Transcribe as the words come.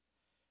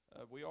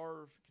We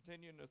are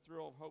continuing the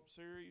Thrill of Hope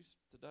series.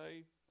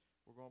 Today,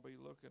 we're going to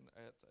be looking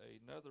at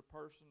another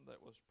person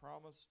that was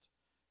promised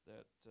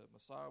that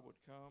Messiah would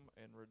come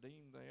and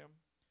redeem them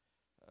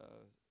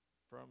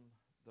from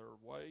their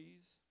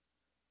ways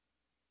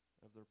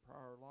of their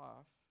prior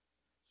life.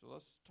 So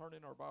let's turn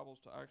in our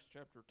Bibles to Acts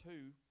chapter 2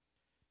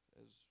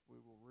 as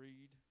we will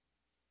read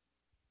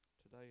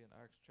today in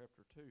Acts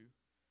chapter 2.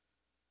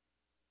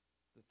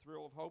 The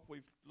thrill of hope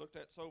we've looked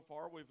at so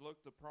far, we've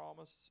looked at the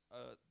promise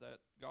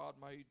that God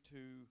made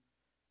to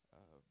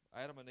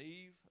Adam and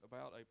Eve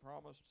about a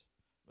promised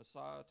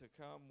Messiah to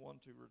come,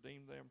 one to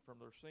redeem them from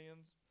their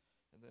sins.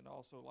 And then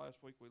also last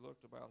week we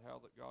looked about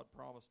how that God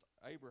promised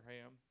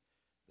Abraham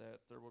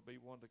that there would be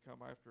one to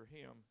come after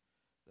him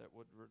that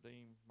would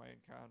redeem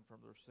mankind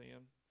from their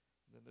sin.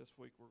 And then this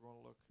week we're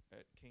going to look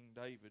at King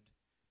David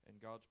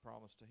and God's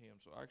promise to him.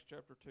 So Acts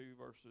chapter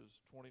 2, verses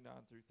 29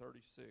 through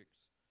 36.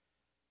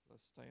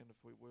 Let's stand, if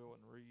we will,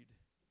 and read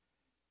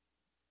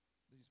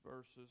these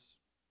verses.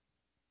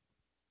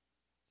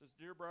 It says,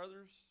 "Dear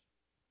brothers,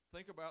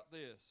 think about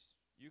this.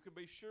 You can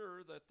be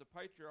sure that the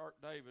patriarch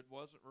David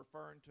wasn't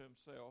referring to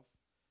himself,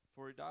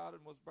 for he died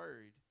and was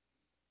buried,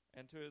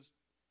 and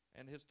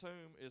his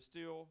tomb is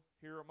still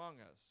here among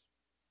us.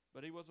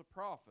 But he was a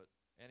prophet,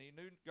 and he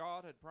knew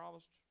God had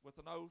promised with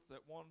an oath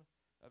that one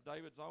of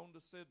David's own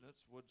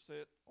descendants would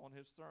sit on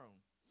his throne.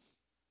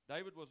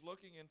 David was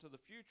looking into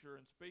the future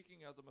and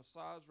speaking of the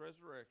Messiah's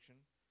resurrection.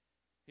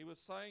 He was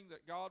saying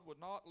that God would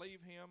not leave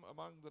him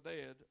among the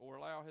dead or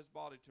allow his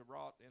body to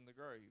rot in the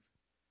grave.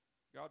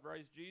 God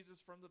raised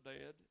Jesus from the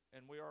dead,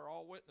 and we are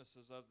all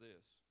witnesses of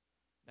this.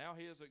 Now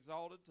he is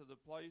exalted to the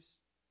place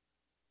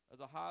of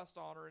the highest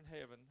honor in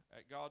heaven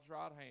at God's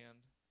right hand,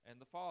 and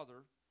the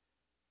Father,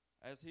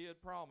 as he had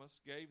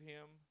promised, gave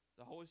him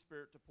the Holy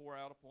Spirit to pour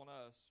out upon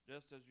us,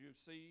 just as you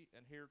see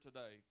and hear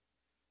today.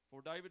 For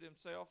David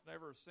himself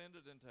never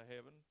ascended into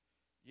heaven,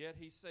 yet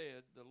he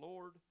said, the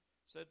Lord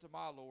said to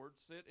my Lord,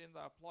 sit in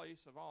thy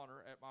place of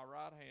honor at my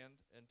right hand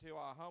until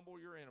I humble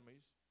your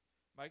enemies,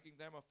 making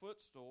them a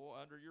footstool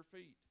under your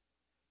feet.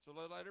 So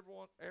let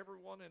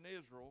everyone in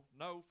Israel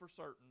know for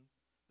certain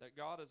that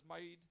God has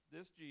made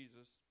this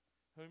Jesus,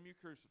 whom you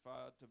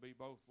crucified, to be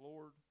both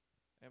Lord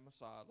and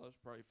Messiah." Let's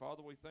pray.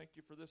 Father, we thank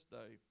you for this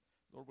day.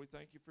 Lord, we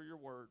thank you for your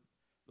word.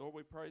 Lord,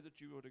 we pray that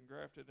you would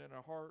engraft it in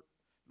our heart.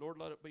 Lord,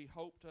 let it be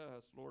hope to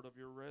us, Lord, of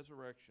your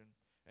resurrection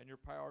and your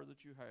power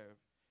that you have.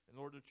 And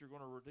Lord, that you're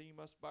going to redeem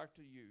us back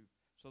to you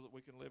so that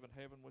we can live in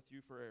heaven with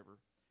you forever.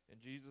 In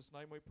Jesus'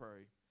 name we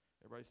pray.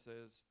 Everybody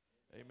says,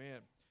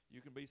 amen.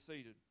 You can be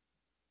seated.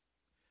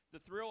 The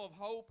thrill of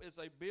hope is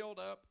a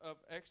build-up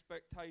of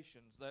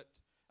expectations, that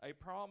a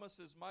promise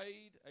is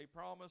made, a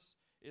promise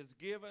is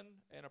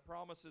given, and a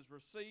promise is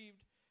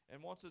received.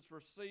 And once it's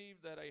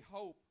received, that a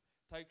hope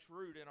takes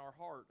root in our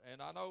heart.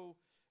 And I know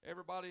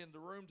everybody in the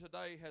room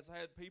today has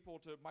had people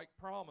to make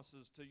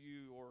promises to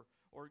you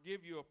or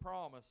give you a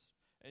promise,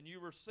 and you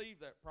receive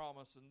that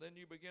promise, and then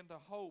you begin to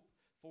hope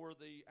for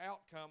the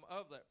outcome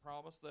of that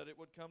promise, that it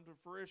would come to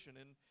fruition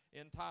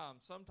in time.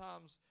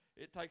 Sometimes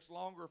it takes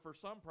longer for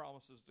some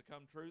promises to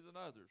come true than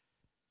others.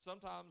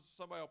 Sometimes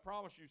somebody will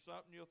promise you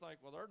something, you'll think,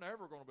 well, they're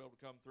never going to be able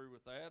to come through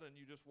with that, and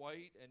you just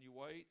wait, and you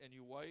wait, and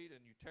you wait,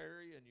 and you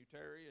tarry, and you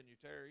tarry, and you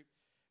tarry,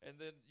 and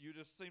then you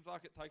just seems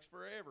like it takes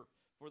forever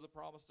for the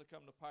promise to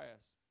come to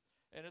pass.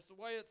 And it's the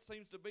way it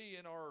seems to be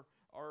in our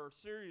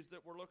series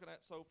that we're looking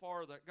at so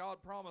far, that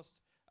God promised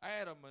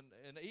Adam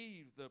and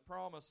Eve the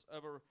promise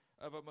of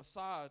a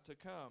Messiah to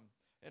come.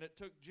 And it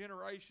took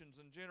generations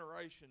and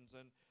generations,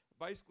 and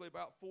basically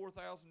about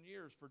 4,000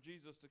 years for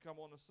Jesus to come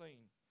on the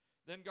scene.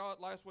 Then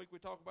last week we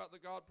talked about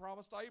that God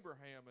promised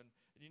Abraham, and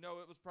you know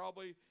it was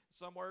probably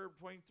somewhere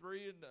between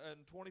 300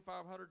 and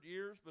 2,500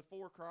 years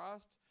before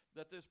Christ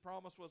that this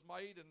promise was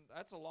made, and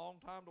that's a long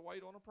time to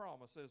wait on a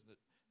promise, isn't it?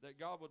 That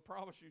God would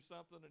promise you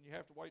something and you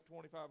have to wait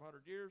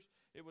 2,500 years,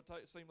 it would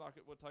seem like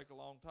it would take a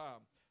long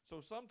time.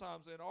 So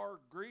sometimes in our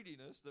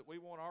greediness that we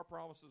want our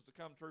promises to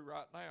come true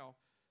right now,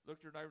 look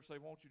at your neighbor and say,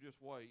 won't you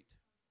just wait?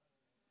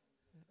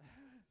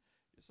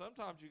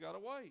 Sometimes you got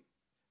to wait.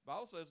 The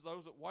Bible says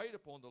those that wait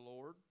upon the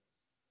Lord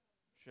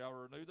shall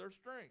renew their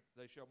strength.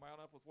 They shall mount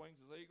up with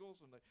wings as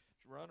eagles, and they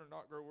shall run and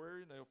not grow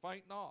weary, and they'll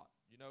faint not.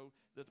 You know,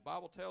 that the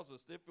Bible tells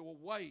us if it will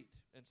wait,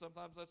 and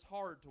sometimes that's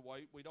hard to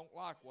wait. We don't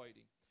like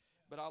waiting.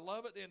 But I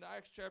love it in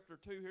Acts chapter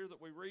 2 here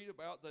that we read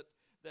about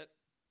that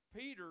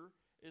Peter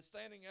is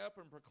standing up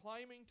and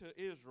proclaiming to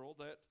Israel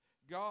that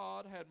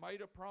God had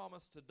made a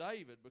promise to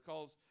David,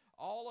 because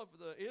all of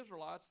the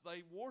Israelites,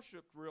 they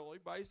worshiped really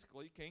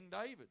basically King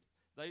David.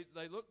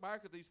 They look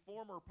back at these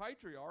former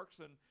patriarchs,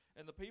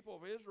 and the people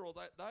of Israel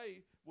that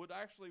day would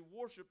actually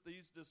worship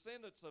these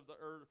descendants of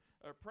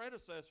or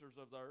predecessors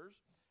of theirs,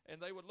 and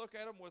they would look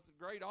at them with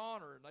great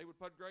honor, and they would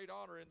put great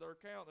honor in their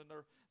account, and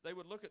they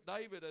would look at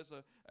David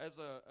as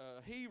a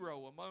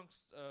hero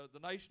amongst the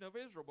nation of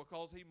Israel,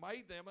 because he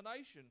made them a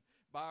nation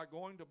by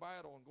going to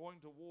battle and going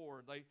to war.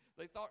 And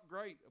they thought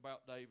great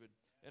about David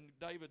and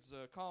David's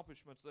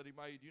accomplishments that he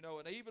made, you know.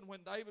 And even when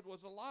David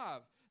was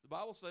alive, the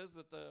Bible says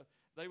that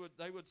they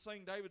would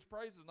sing David's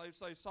praises, and they'd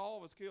say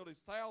Saul has killed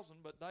his 1,000,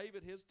 but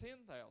David his 10,000s.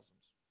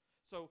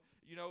 So,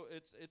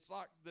 it's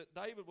like that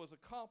David was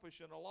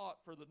accomplishing a lot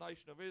for the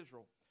nation of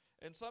Israel.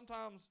 And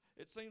sometimes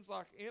it seems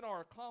like in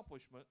our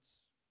accomplishments,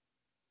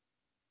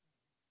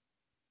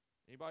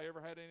 anybody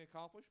ever had any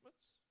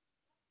accomplishments?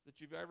 That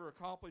you've ever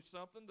accomplished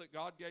something that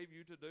God gave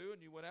you to do,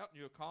 and you went out and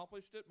you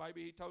accomplished it.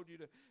 Maybe he told you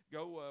to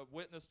go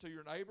witness to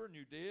your neighbor, and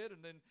you did,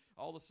 and then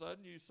all of a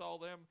sudden you saw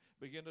them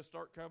begin to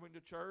start coming to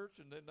church,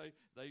 and then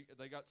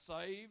they got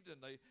saved,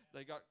 and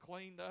they got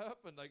cleaned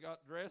up, and they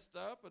got dressed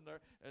up, and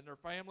their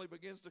family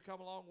begins to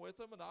come along with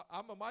them. And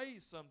I'm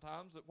amazed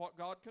sometimes at what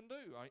God can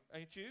do,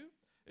 ain't you?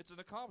 It's an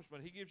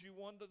accomplishment. He gives you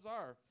one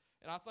desire.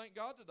 And I thank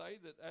God today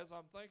that as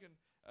I'm thinking,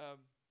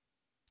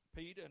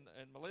 Pete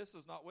and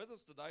Melissa's not with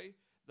us today.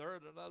 They're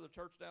at another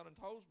church down in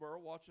Tollsboro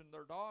watching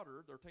their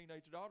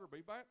teenage daughter,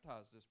 be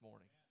baptized this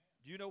morning.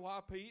 Do you know why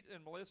Pete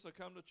and Melissa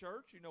come to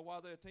church? You know why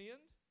they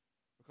attend?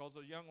 Because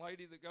a young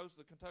lady that goes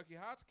to the Kentucky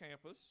Heights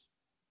campus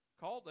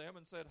called them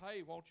and said,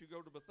 hey, won't you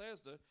go to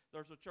Bethesda?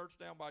 There's a church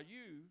down by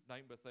you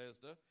named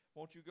Bethesda.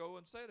 Won't you go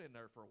and sit in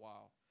there for a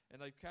while?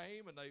 And they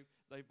came, and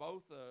they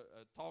both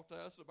talked to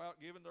us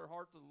about giving their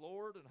heart to the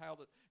Lord and how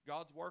that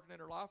God's working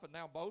in their life. And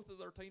now both of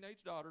their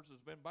teenage daughters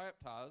has been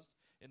baptized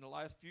in the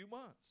last few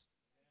months.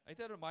 Ain't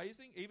that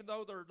amazing? Even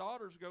though their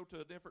daughters go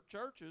to different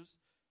churches,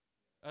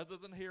 other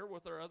than here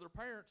with their other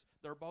parents,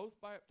 they're both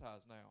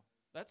baptized now.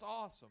 That's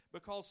awesome,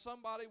 because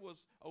somebody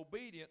was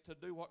obedient to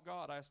do what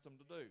God asked them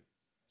to do.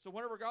 So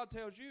whenever God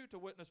tells you to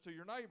witness to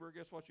your neighbor,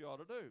 guess what you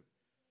ought to do?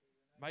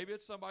 Maybe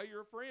it's somebody,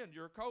 you're a friend,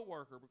 you're a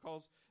coworker,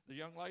 because the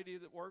young lady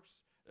that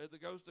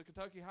goes to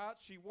Kentucky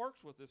Heights, she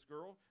works with this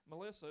girl,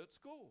 Melissa, at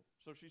school.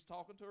 So she's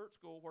talking to her at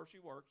school where she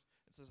works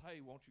and says,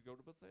 hey, won't you go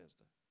to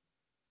Bethesda?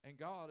 And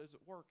God is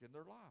at work in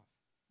their life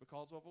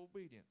because of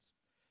obedience.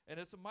 And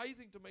it's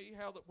amazing to me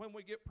how that when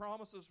we get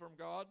promises from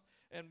God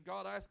and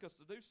God asks us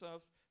to do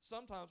stuff,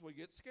 sometimes we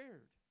get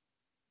scared.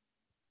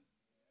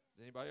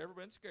 Has anybody ever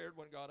been scared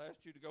when God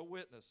asked you to go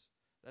witness?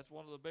 That's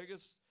one of the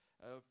biggest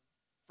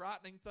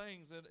frightening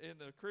things in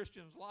a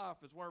Christian's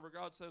life, is whenever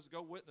God says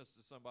go witness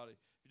to somebody.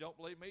 If you don't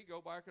believe me, go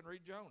back and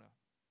read Jonah.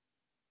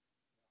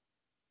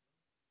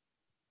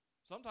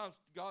 Sometimes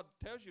God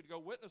tells you to go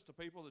witness to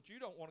people that you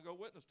don't want to go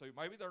witness to.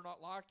 Maybe they're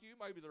not like you.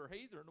 Maybe they're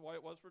heathen, the way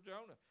it was for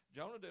Jonah.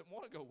 Jonah didn't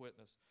want to go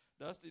witness.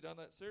 Dusty done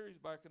that series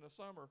back in the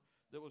summer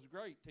that was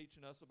great,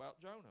 teaching us about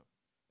Jonah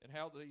and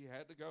how that he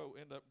had to go,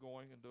 end up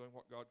going and doing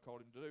what God called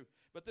him to do.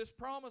 But this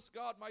promise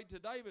God made to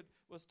David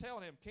was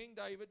telling him, King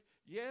David,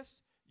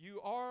 yes,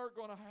 you are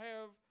going to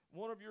have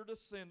one of your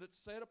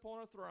descendants set upon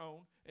a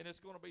throne, and it's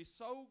going to be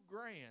so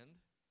grand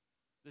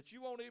that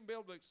you won't even be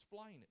able to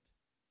explain it.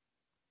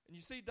 And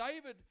you see,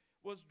 David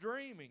was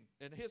dreaming,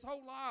 and his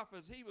whole life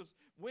as he was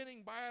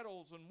winning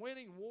battles and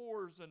winning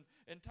wars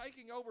and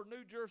taking over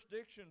new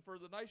jurisdiction for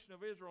the nation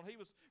of Israel, he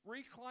was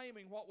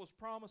reclaiming what was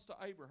promised to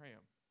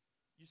Abraham.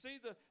 You see,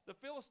 the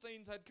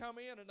Philistines had come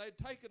in and they'd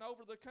taken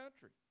over the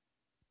country.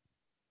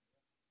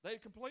 They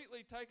had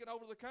completely taken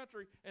over the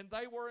country, and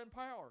they were in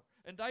power.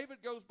 And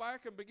David goes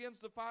back and begins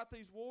to fight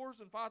these wars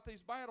and fight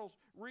these battles,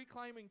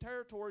 reclaiming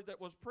territory that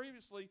was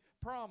previously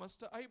promised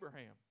to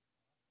Abraham.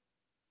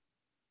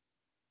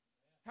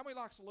 How many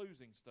likes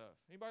losing stuff?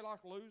 Anybody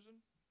like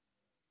losing?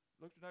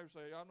 Look at your neighbor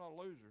and say, I'm not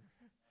a loser.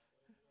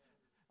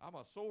 I'm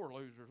a sore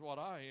loser is what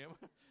I am.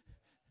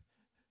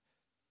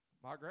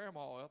 My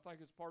grandma, I think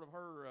it's part of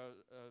her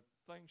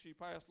thing she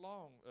passed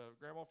along,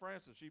 Grandma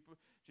Frances.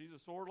 She's a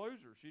sore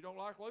loser. She don't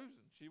like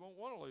losing. She won't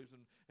want to lose.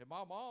 And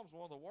my mom's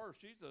one of the worst.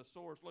 She's the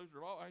sorest loser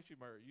of all, ain't you,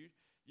 Mary?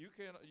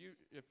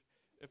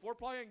 If we're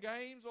playing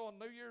games on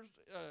New Year's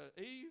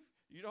Eve,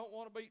 you don't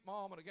want to beat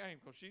Mom in a game,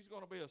 because she's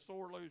going to be a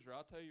sore loser,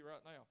 I'll tell you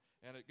right now.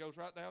 And it goes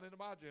right down into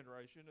my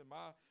generation, and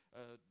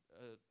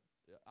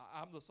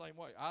I'm the same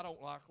way. I don't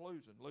like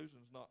losing.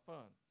 Losing's not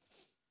fun.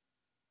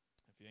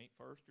 If you ain't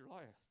first, you're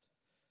last.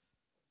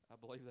 I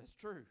believe that's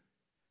true.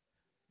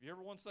 Have you ever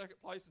won second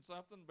place in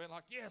something and been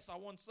like, yes, I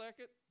won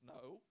second?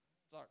 No.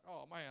 It's like,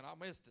 oh, man, I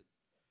missed it.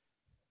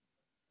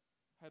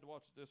 I had to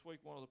watch it this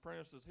week. One of the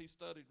apprentices, he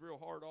studied real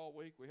hard all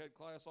week. We had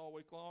class all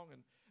week long,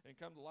 and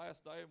come the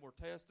last day, and we're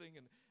testing,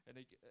 and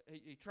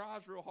he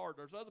tries real hard.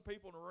 There's other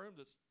people in the room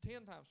that's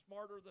 10 times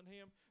smarter than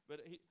him, but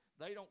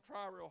they don't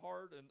try real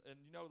hard, and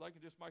they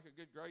can just make a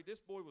good grade.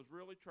 This boy was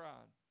really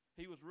trying.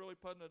 He was really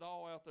putting it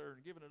all out there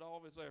and giving it all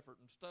of his effort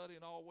and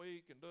studying all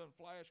week and doing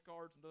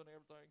flashcards and doing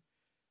everything.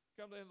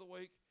 Come to the end of the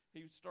week,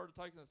 he started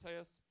taking the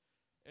test,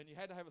 and you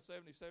had to have a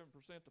 77%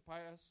 to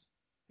pass.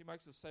 He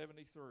makes a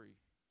 73.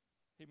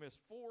 He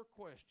missed 4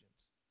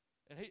 questions,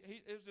 and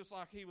it was just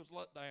like he was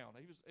let down.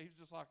 He was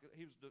just like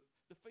he was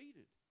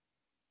defeated.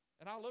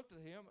 And I looked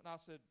at him and I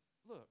said,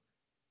 "Look,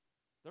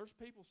 there's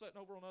people sitting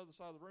over on the other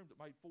side of the room that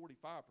made 45%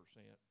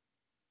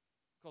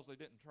 because they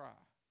didn't try.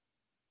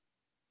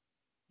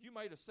 You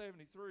made a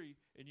 73,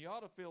 and you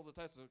ought to feel that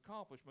that's an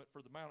accomplishment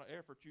for the amount of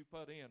effort you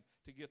put in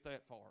to get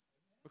that far."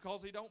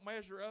 Because he don't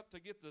measure up to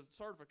get the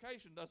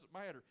certification doesn't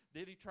matter.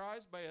 Did he try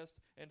his best,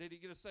 and did he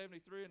get a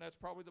 73, and that's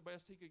probably the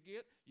best he could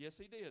get? Yes,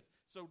 he did.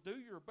 So do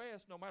your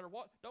best no matter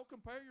what. Don't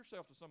compare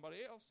yourself to somebody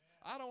else.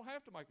 I don't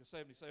have to make a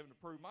 77 to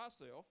prove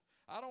myself.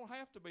 I don't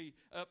have to be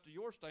up to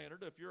your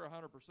standard. If you're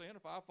 100%,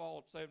 if I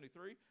fall at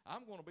 73,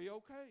 I'm going to be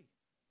okay.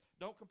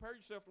 Don't compare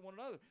yourself to one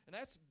another. And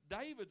that's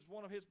David's,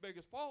 one of his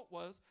biggest fault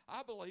was,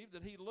 I believe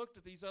that he looked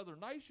at these other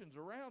nations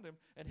around him,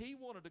 and he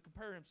wanted to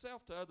compare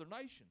himself to other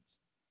nations.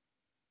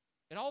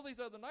 And all these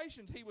other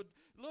nations, he would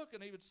look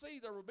and he would see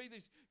there would be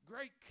these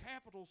great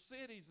capital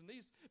cities, and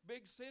these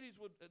big cities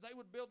they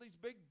would build these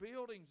big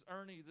buildings,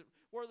 Ernie, that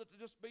were to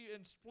just be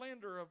in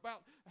splendor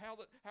about how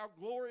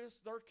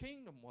glorious their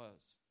kingdom was.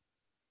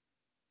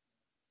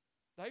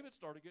 David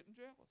started getting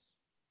jealous.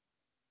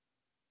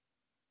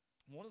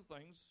 One of the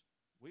things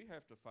we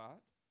have to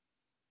fight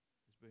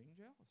is being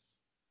jealous.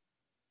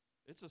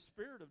 It's a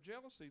spirit of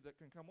jealousy that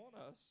can come on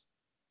us.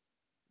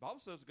 The Bible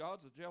says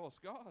God's a jealous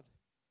God.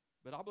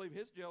 But I believe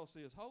his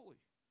jealousy is holy.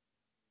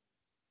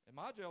 And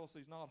my jealousy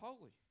is not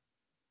holy.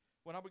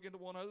 When I begin to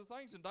want other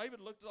things, and David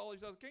looked at all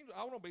these other kingdoms,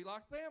 I want to be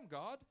like them,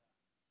 God.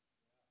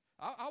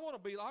 I want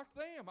to be like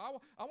them.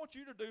 I want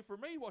you to do for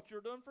me what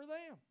you're doing for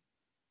them.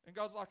 And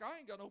God's like, I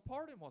ain't got no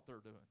part in what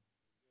they're doing.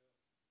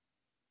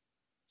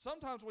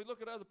 Sometimes we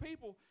look at other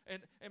people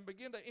and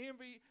begin to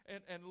envy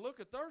and look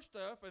at their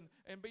stuff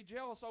and be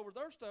jealous over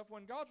their stuff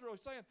when God's really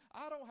saying,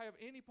 I don't have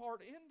any part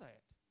in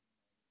that.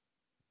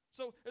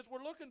 So as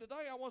we're looking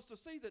today, I want us to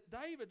see that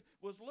David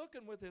was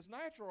looking with his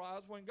natural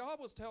eyes when God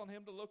was telling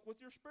him to look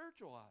with your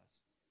spiritual eyes.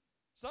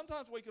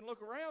 Sometimes we can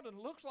look around and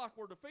it looks like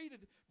we're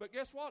defeated, but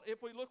guess what?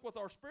 If we look with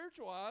our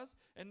spiritual eyes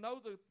and know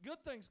the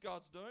good things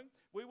God's doing,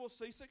 we will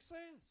see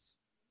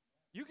success.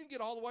 You can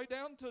get all the way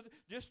down to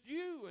just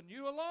you and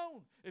you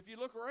alone. If you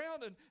look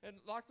around and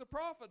like the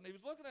prophet, and he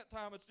was looking at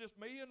time, it's just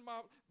me and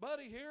my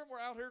buddy here, and we're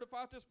out here to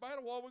fight this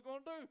battle. What are we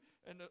going to do?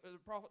 And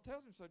the prophet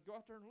tells him, said, go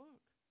out there and look.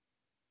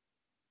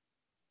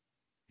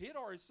 He had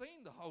already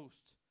seen the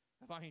host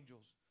of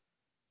angels.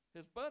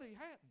 His buddy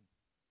hadn't.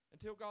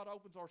 Until God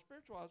opens our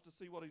spiritual eyes to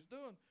see what he's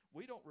doing,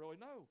 we don't really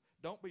know.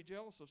 Don't be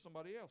jealous of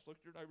somebody else. Look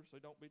at your neighbor and say,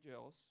 don't be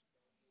jealous.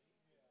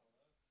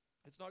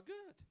 It's not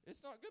good.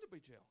 It's not good to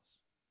be jealous.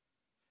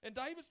 And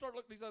David started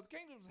looking at these other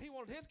kingdoms. He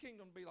wanted his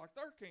kingdom to be like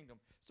their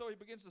kingdom. So he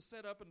begins to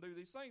set up and do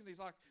these things. And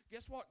he's like,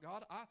 guess what,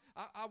 God?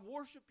 I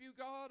worship you,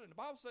 God. And the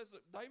Bible says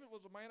that David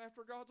was a man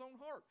after God's own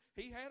heart.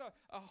 He had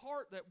a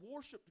heart that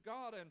worshiped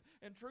God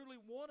and truly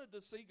wanted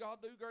to see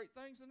God do great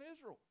things in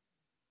Israel.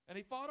 And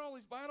he fought all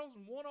these battles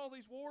and won all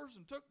these wars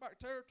and took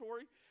back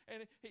territory.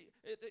 And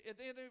at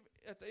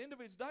the end of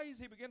his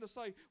days, he began to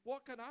say,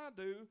 what can I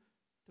do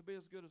to be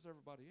as good as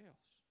everybody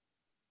else?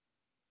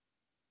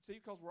 See,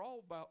 because we're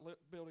all about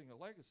building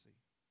a legacy.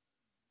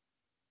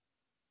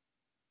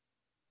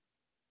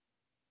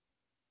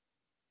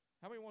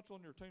 How many wants on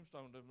your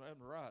tombstone to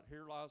write,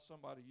 here lies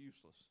somebody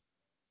useless?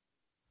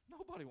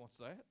 Nobody wants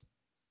that.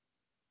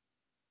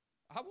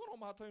 I want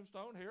on my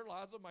tombstone, here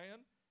lies a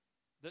man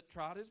that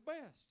tried his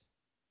best,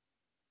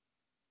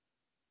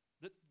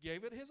 that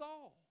gave it his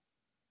all.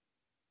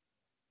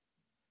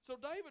 So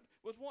David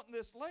was wanting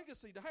this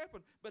legacy to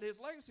happen, but his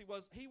legacy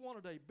was he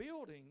wanted a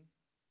building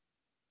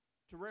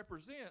to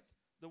represent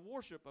the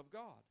worship of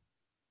God.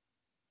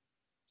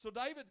 So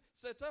David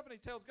sets up and he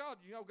tells God,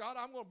 God,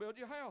 I'm going to build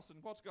you a house. And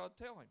what's God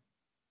tell him?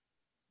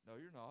 No,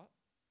 you're not.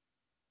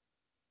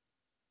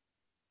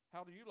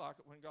 How do you like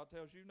it when God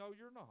tells you, no,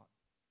 you're not?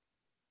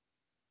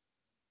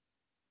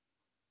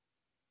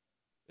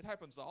 It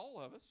happens to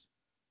all of us.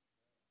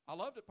 I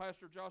loved it.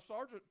 Pastor Josh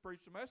Sargent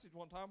preached a message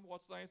one time,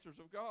 what's the answers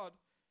of God?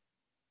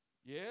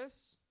 Yes,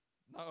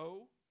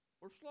 no,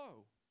 or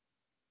slow.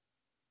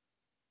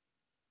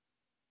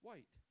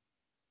 Wait,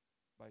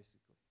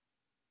 basically.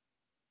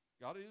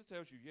 God either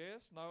tells you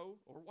yes, no,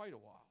 or wait a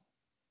while.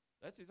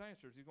 That's his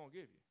answers he's going to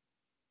give you.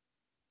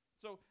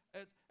 So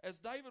as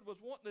David was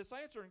wanting this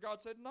answer and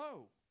God said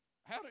no,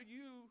 how do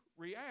you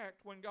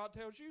react when God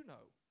tells you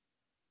no?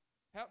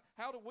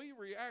 How do we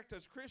react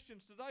as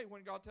Christians today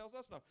when God tells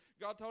us no?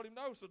 God told him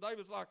no, so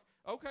David's like,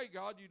 okay,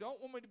 God, you don't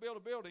want me to build a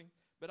building,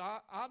 but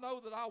I know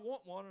that I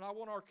want one, and I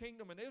want our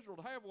kingdom in Israel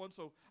to have one,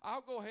 so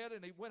I'll go ahead.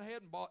 And he went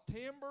ahead and bought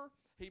timber.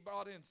 He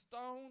brought in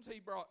stones. He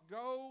brought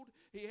gold.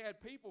 He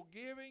had people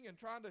giving and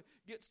trying to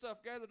get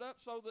stuff gathered up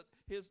so that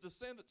his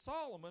descendant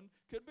Solomon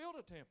could build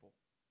a temple.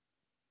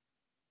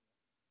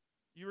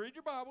 You read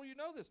your Bible, you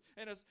know this.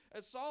 And as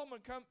Solomon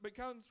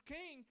becomes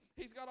king,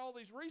 he's got all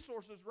these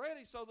resources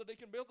ready so that he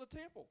can build the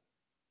temple.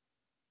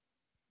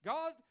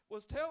 God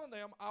was telling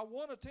them, I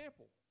want a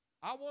temple.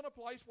 I want a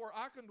place where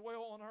I can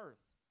dwell on earth.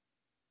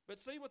 But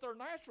see, with their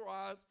natural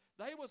eyes,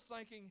 they was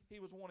thinking he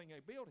was wanting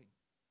a building.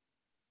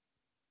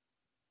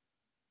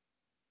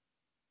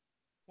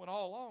 When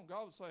all along,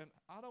 God was saying,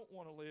 I don't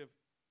want to live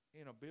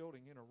in a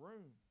building, in a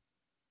room.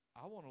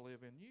 I want to live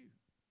in you.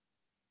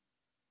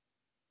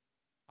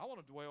 I want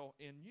to dwell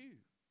in you.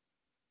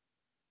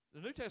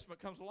 The New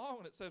Testament comes along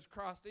and it says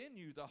Christ in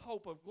you, the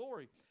hope of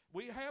glory.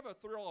 We have a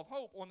thrill of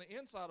hope on the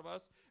inside of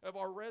us of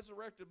our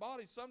resurrected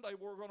bodies. Someday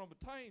we're going to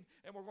obtain,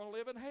 and we're going to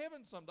live in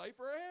heaven someday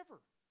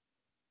forever.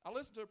 I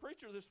listened to a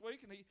preacher this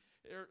week, and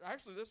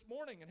actually this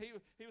morning, and he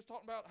was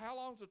talking about how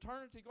long is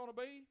eternity going to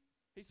be.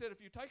 He said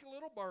if you take a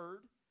little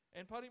bird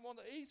and put him on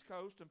the East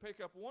Coast and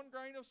pick up one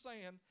grain of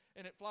sand,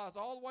 and it flies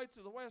all the way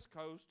to the West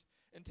Coast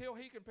until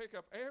he can pick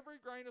up every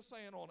grain of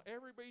sand on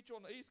every beach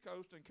on the East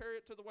Coast and carry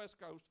it to the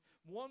West Coast,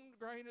 one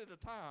grain at a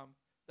time,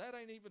 that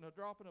ain't even a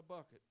drop in a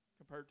bucket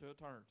compared to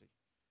eternity.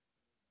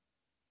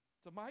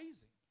 It's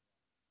amazing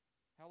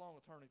how long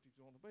eternity is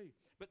going to be.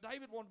 But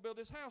David wanted to build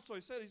his house, so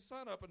he set his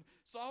son up, and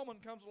Solomon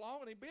comes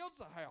along and he builds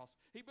the house.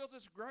 He builds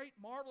this great,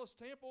 marvelous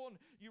temple, and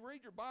you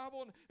read your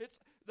Bible, and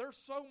there's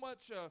so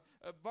much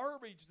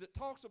verbiage that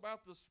talks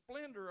about the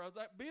splendor of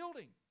that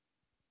building.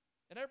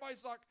 And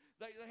everybody's like,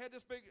 they had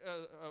this big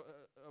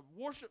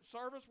worship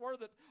service where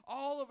that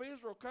all of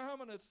Israel come,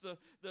 and it's the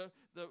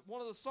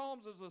one of the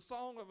psalms is a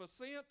song of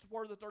ascent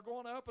where that they're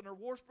going up and they're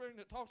worshiping.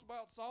 That talks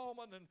about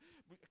Solomon and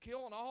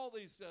killing all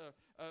these,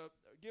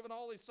 giving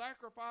all these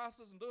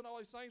sacrifices and doing all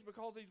these things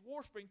because he's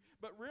worshiping.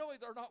 But really,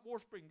 they're not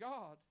worshiping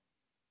God.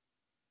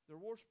 They're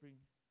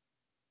worshiping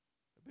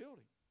a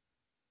building.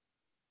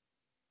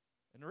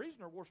 And the reason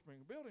they're worshiping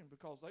a building is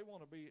because they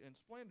want to be in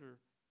splendor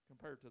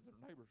compared to their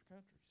neighbors'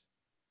 countries.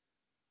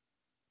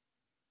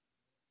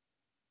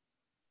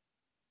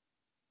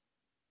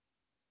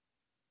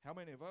 How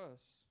many of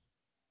us,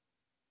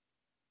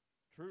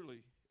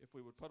 truly, if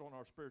we would put on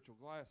our spiritual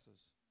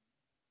glasses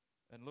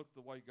and look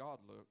the way God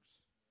looks,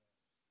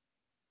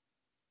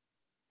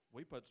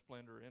 we put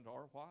splendor into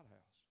our White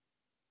House.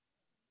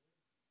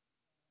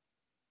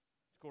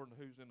 It's according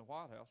to who's in the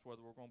White House,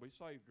 whether we're going to be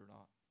saved or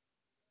not.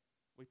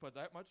 We put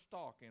that much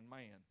stock in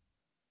man.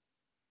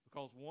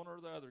 Because one or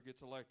the other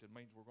gets elected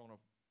means we're going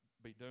to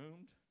be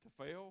doomed to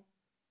fail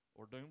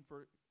or doomed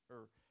for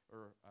or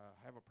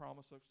have a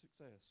promise of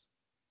success.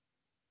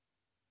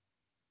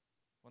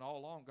 When all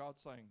along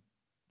God's saying,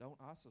 don't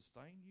I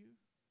sustain you?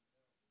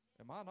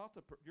 Am I not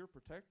your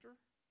protector?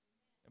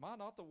 Am I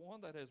not the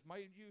one that has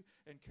made you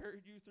and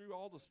carried you through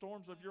all the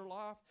storms of your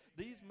life?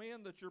 These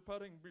men that you're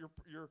putting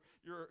your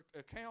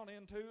account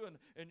into and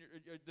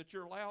that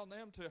you're allowing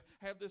them to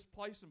have this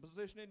place and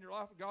position in your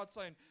life, God's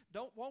saying,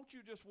 won't you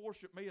just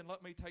worship me and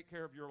let me take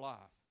care of your life?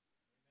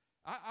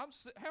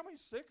 How many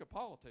sick of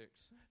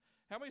politics?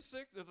 How many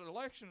sick that the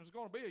election is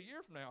going to be a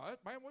year from now?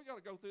 Man, we got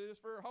to go through this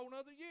for a whole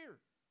nother year.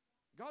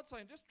 God's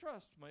saying, just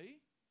trust me.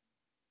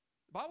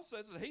 The Bible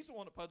says that he's the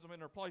one that puts them in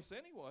their place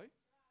anyway.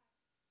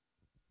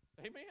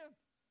 Amen.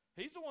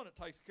 He's the one that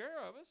takes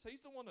care of us. He's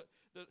the one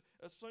that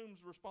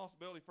assumes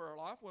responsibility for our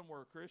life when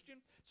we're a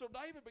Christian. So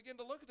David began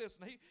to look at this,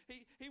 and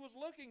he was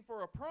looking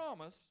for a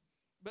promise,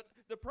 but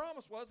the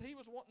promise was he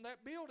was wanting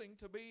that building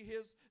to be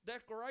his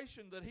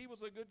declaration that he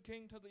was a good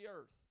king to the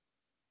earth.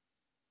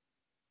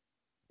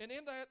 And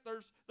in that,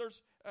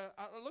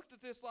 I looked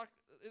at this like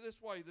this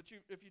way, that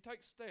if you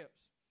take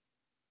steps,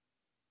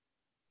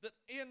 that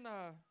in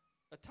a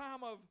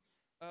time of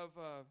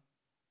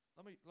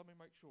let me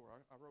make sure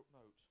I wrote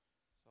notes,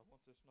 so I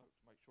want this note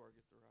to make sure I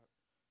get the right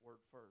word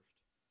first,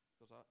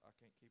 because I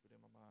can't keep it in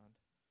my mind.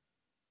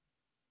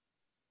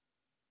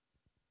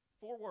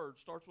 4 words,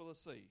 starts with a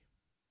C.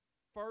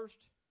 First,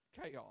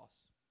 chaos.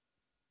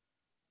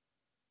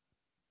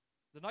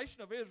 The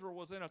nation of Israel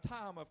was in a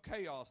time of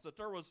chaos, that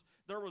there was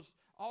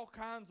all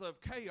kinds of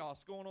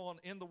chaos going on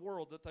in the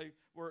world that they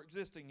were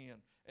existing in.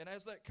 And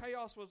as that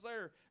chaos was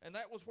there, and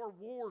that was where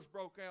wars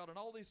broke out and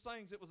all these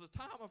things, it was a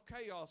time of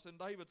chaos in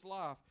David's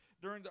life.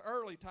 During the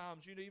early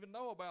times you'd even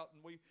know about,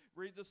 and we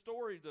read the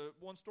story, the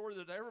one story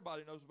that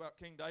everybody knows about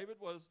King David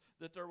was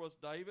that there was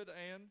David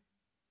and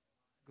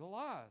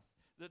Goliath.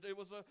 That it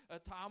was a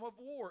time of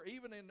war.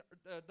 Even in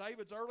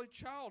David's early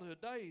childhood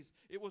days,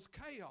 it was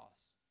chaos.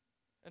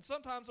 And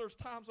sometimes there's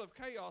times of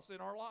chaos in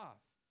our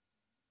life.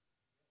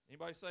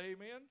 Anybody say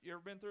amen? You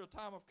ever been through a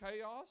time of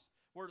chaos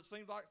where it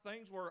seems like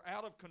things were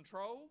out of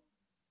control?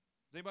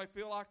 Does anybody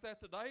feel like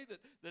that today?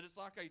 That it's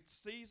like a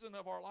season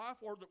of our life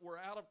where that we're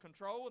out of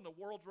control and the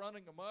world's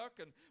running amok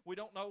and we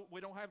don't know,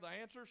 we don't have the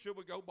answer. Should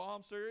we go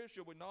bomb Syria?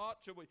 Should we not?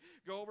 Should we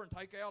go over and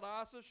take out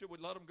ISIS? Should we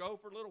let them go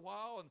for a little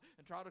while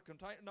and try to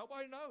contain it?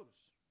 Nobody knows.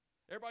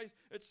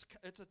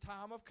 It's a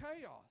time of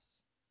chaos.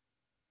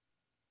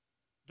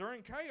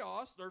 During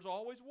chaos, there's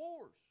always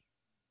wars.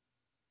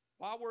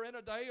 Why we're in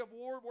a day of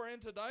war we're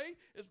in today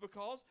is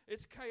because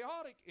it's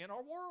chaotic in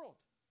our world.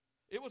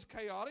 It was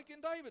chaotic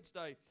in David's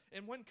day.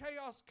 And when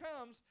chaos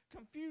comes,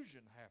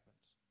 confusion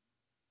happens.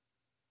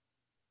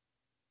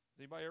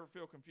 Anybody ever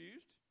feel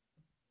confused?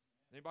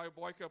 Anybody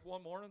wake up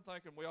one morning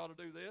thinking we ought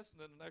to do this, and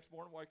then the next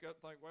morning wake up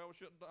and think, well,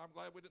 I'm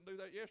glad we didn't do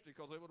that yesterday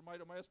because it would have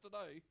made a mess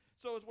today.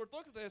 So as we're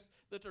looking at this,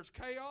 that there's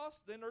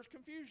chaos, then there's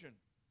confusion.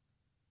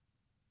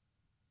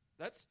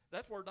 That's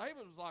where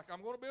David was like,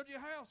 I'm going to build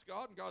you a house,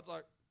 God. And God's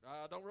like,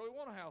 I don't really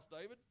want a house,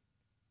 David.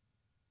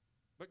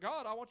 But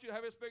God, I want you to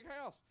have this big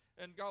house.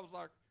 And God was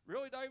like,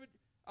 really, David?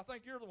 I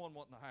think you're the one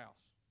wanting a house.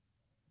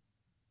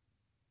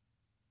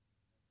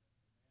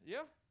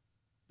 Yeah?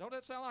 Don't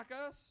that sound like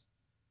us?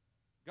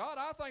 God,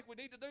 I think we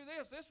need to do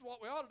this. This is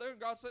what we ought to do. And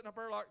God's sitting up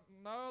there like,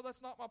 no,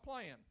 that's not my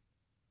plan.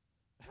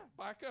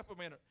 Back up a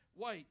minute.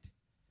 Wait.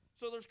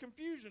 So there's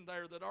confusion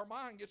there, that our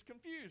mind gets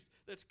confused.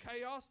 That's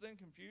chaos, then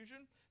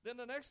confusion. Then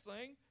the next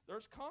thing,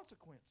 there's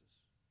consequences.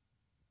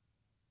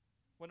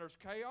 When there's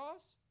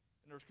chaos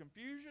and there's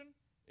confusion,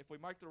 if we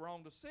make the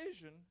wrong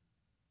decision,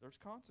 there's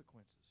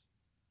consequences.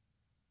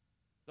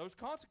 Those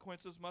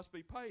consequences must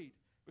be paid.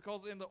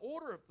 Because in the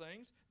order of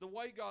things, the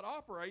way God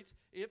operates,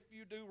 if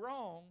you do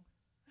wrong,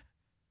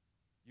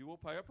 you will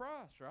pay a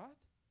price, right?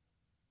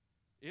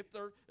 If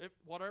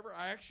whatever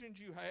actions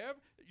you have,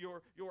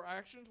 your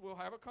actions will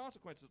have a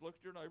consequence. Look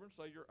at your neighbor and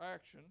say, your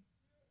action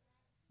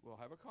will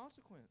have a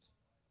consequence.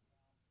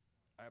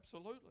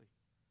 Absolutely.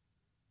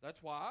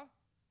 That's why.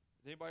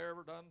 Has anybody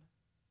ever done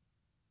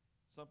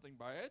something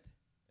bad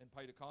and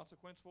paid a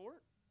consequence for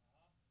it?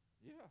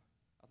 Yeah,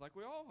 I think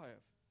we all have.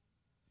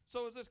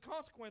 So as this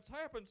consequence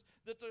happens,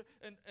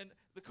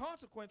 the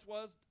consequence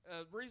was,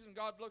 the reason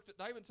God looked at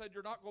David and said,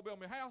 you're not going to build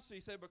me a house, he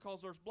said, because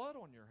there's blood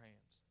on your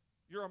hands.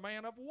 You're a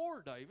man of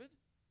war, David.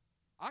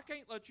 I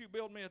can't let you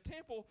build me a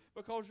temple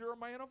because you're a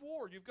man of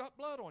war. You've got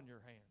blood on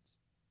your hands.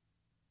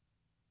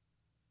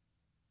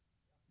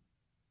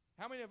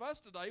 How many of us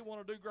today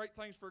want to do great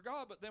things for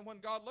God, but then when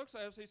God looks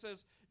at us, he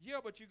says, yeah,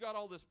 but you got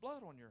all this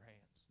blood on your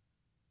hands.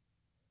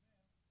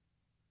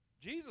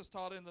 Jesus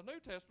taught in the New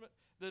Testament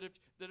that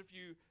if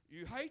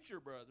you hate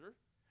your brother,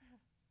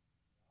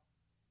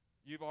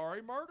 you've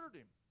already murdered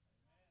him.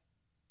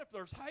 If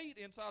there's hate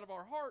inside of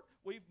our heart,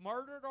 we've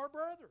murdered our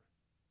brother.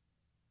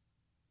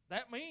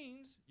 That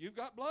means you've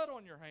got blood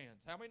on your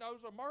hands. How many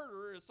knows a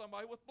murderer is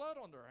somebody with blood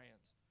on their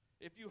hands?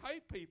 If you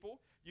hate people,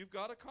 you've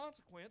got a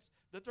consequence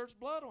that there's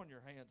blood on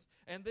your hands.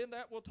 And then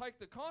that will take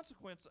the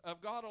consequence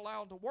of God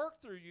allowing to work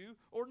through you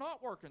or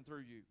not working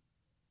through you.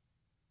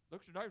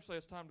 Look at your neighbor and say,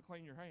 it's time to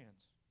clean your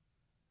hands.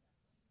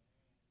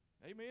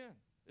 Amen.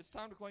 It's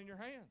time to clean your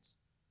hands.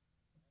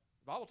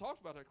 The Bible talks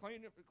about that.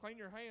 Clean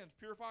your hands.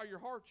 Purify your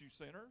hearts, you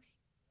sinners.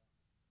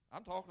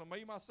 I'm talking to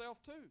me,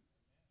 myself, too.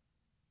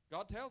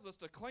 God tells us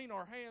to clean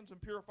our hands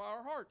and purify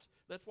our hearts.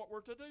 That's what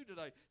we're to do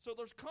today. So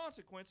there's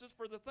consequences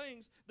for the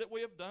things that we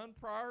have done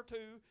prior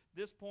to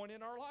this point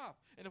in our life.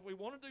 And if we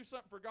want to do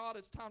something for God,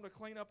 it's time to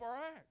clean up our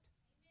act.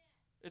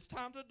 It's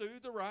time to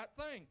do the right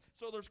thing.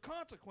 So there's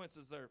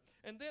consequences there.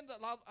 And then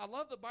I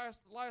love the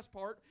last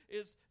part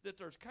is that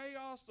there's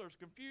chaos, there's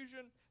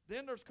confusion,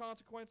 then there's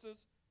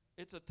consequences.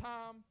 It's a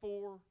time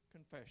for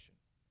confession.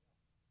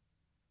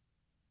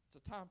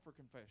 It's a time for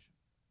confession.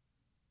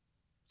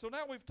 So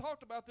now we've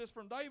talked about this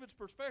from David's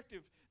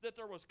perspective, that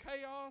there was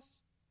chaos,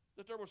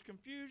 that there was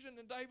confusion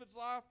in David's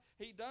life.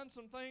 He'd done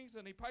some things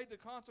and he paid the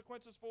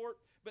consequences for it.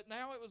 But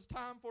now it was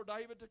time for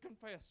David to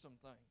confess some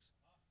things.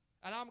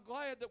 And I'm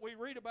glad that we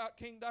read about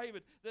King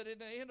David, that in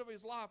the end of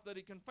his life that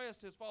he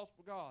confessed his faults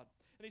to God.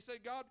 And he said,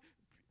 God,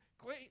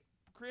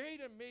 create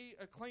in me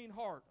a clean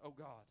heart, O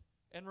God,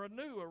 and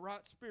renew a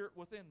right spirit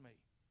within me.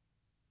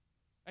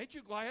 Ain't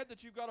you glad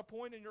that you've got a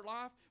point in your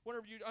life,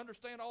 whenever you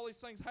understand all these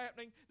things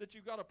happening, that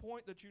you've got a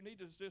point that you need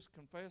to just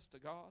confess to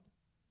God?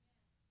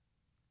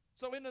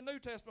 So in the New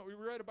Testament, we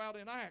read about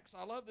in Acts.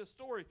 I love this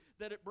story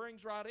that it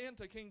brings right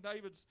into King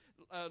David's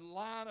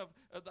line of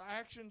the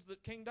actions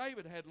that King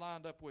David had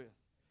lined up with.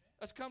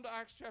 Let's come to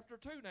Acts chapter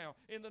 2 now.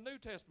 In the New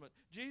Testament,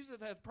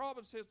 Jesus had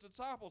promised his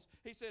disciples,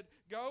 he said,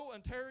 go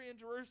and tarry in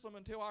Jerusalem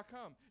until I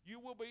come. You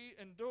will be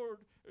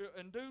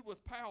endued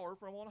with power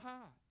from on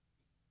high.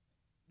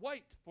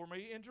 Wait for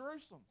me in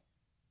Jerusalem.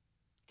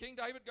 King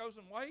David goes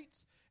and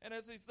waits, and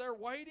as he's there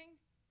waiting,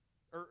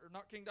 or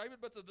not King David,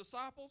 but the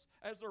disciples,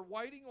 as they're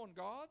waiting on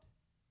God,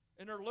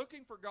 and they're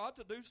looking for God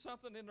to do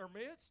something in their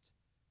midst,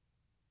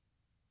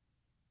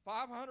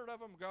 500 of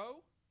them go.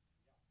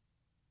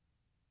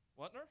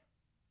 Wasn't there?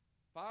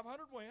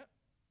 500 went.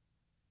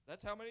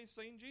 That's how many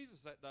seen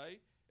Jesus that day.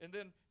 And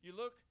then you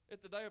look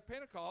at the day of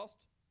Pentecost,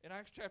 in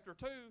Acts chapter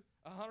 2,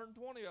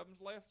 120 of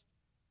them's left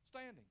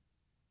standing.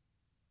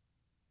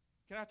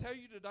 Can I tell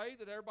you today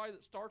that everybody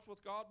that starts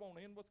with God won't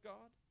end with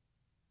God?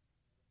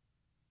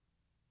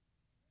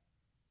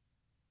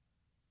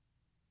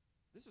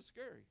 This is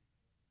scary.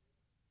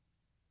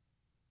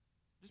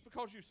 Just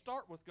because you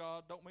start with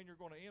God don't mean you're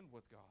going to end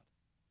with God.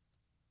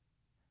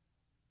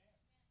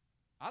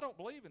 I don't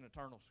believe in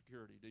eternal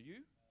security. Do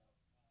you?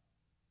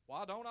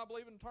 Why don't I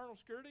believe in eternal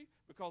security?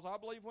 Because I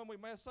believe when we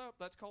mess up,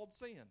 that's called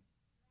sin.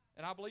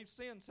 And I believe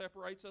sin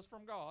separates us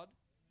from God.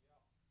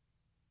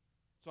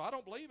 So I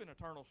don't believe in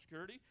eternal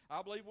security.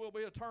 I believe we'll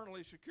be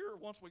eternally secure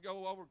once we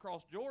go over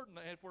across Jordan,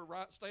 and if we're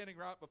standing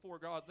right before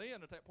God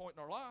then at that point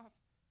in our life.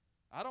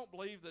 I don't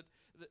believe that,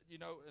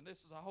 and this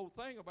is a whole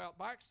thing about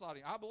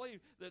backsliding. I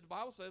believe that the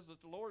Bible says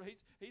that the Lord,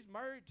 He's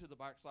married to the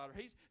backslider.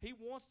 He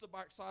wants the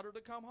backslider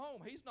to come home.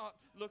 He's not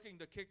looking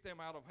to kick them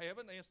out of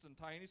heaven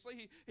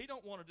instantaneously. He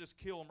don't want to just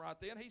kill them right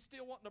then. He's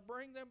still wanting to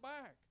bring them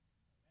back.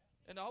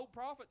 And the old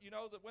prophet,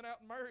 that went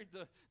out and married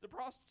the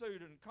prostitute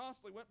and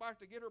constantly went back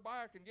to get her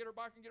back and get her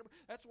back and get her back.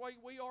 That's the way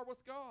we are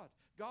with God.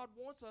 God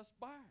wants us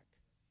back.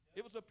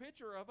 It was a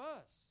picture of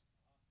us.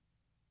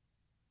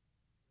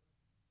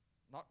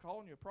 Not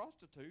calling you a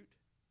prostitute.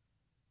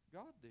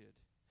 God did.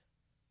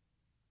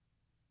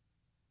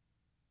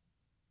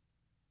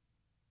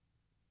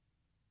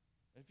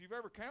 If you've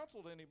ever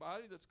counseled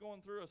anybody that's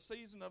going through a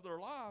season of their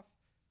life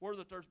where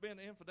that there's been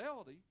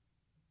infidelity,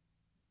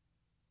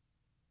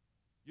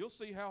 you'll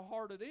see how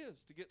hard it is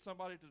to get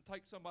somebody to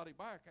take somebody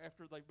back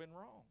after they've been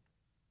wronged.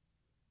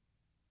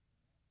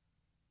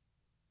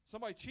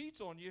 Somebody cheats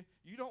on you,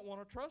 you don't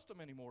want to trust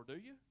them anymore, do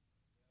you?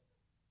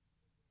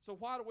 So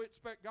why do we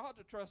expect God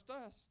to trust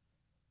us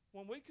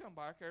when we come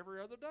back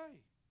every other day?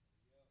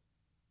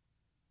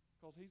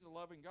 Because He's a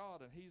loving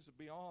God, and He's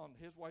beyond,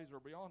 His ways are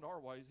beyond our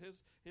ways.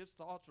 His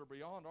thoughts are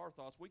beyond our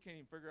thoughts. We can't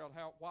even figure out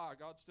why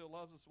God still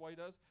loves us the way He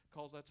does,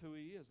 because that's who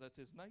He is. That's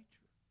His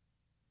nature.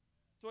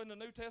 So in the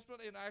New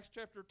Testament, in Acts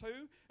chapter 2,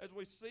 as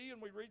we see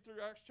and we read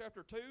through Acts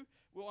chapter 2,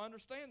 we'll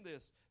understand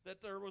this,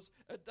 that there was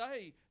a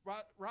day,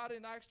 right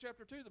in Acts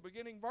chapter 2, the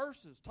beginning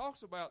verses,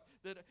 talks about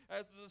that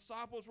as the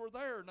disciples were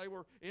there and they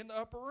were in the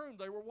upper room,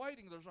 they were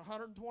waiting. There's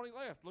 120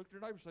 left. Look at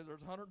your neighbor and say, there's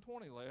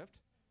 120 left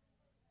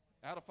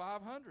out of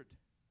 500.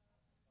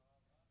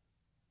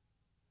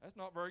 That's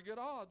not very good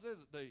odds, is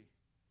it, D?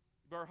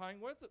 You better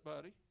hang with it,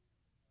 buddy.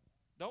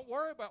 Don't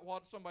worry about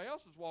what somebody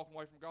else is walking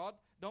away from God.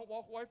 Don't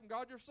walk away from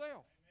God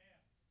yourself.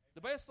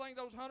 The best thing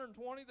those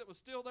 120 that was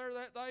still there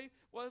that day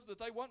was that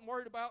they wasn't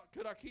worried about,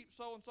 could I keep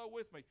so-and-so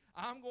with me?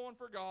 I'm going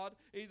for God.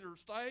 Either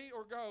stay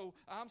or go.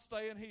 I'm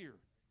staying here.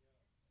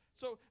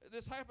 So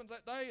this happens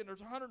that day, and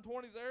there's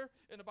 120 there,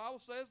 and the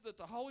Bible says that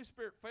the Holy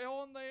Spirit fell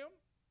on them.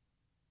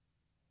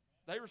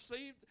 They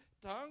received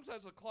tongues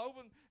as a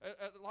cloven,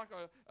 like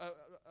a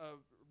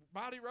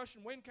mighty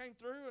rushing wind came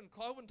through, and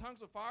cloven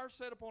tongues of fire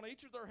set upon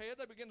each of their head.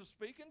 They began to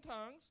speak in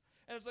tongues,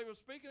 and as they were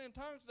speaking in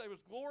tongues, they was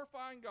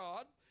glorifying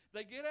God.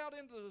 They get out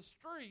into the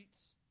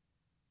streets.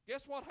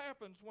 Guess what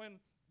happens when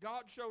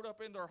God showed up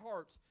in their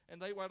hearts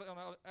and they went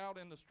out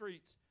in the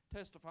streets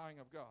testifying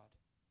of God?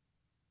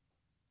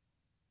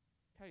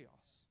 Chaos.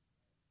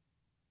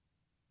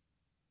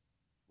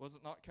 Was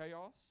it not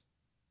chaos?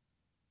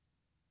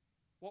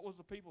 What was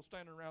the people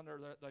standing around there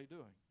that day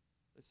doing?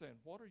 They saying,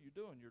 what are you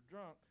doing? You're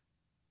drunk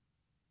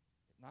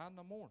at 9 in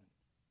the morning.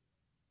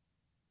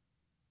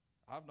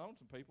 I've known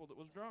some people that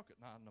was drunk at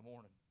 9 in the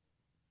morning.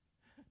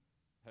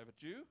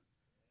 Haven't you?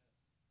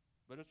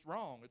 But it's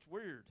wrong. It's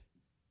weird.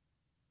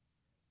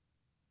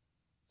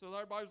 So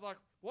everybody's like,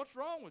 what's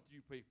wrong with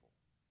you people?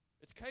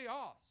 It's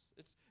chaos.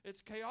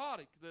 It's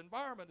chaotic. The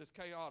environment is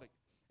chaotic.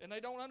 And they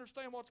don't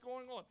understand what's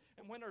going on.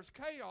 And when there's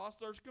chaos,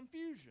 there's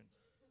confusion.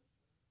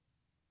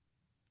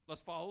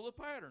 Let's follow the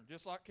pattern,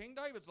 just like King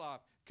David's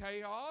life.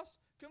 Chaos,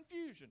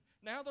 confusion.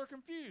 Now they're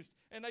confused.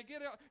 And they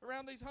get out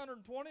around these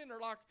 120 and they're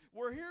like,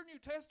 we're hearing you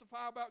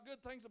testify about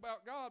good things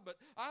about God, but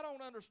I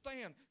don't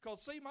understand.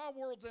 Because see, my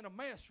world's in a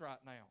mess right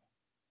now.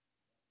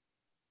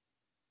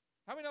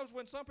 How many knows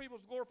when some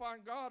people's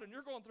glorifying God and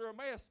you're going through a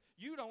mess,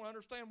 you don't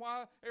understand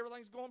why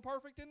everything's going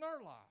perfect in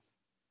their life?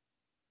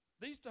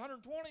 These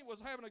 120 was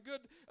having a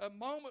good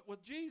moment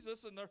with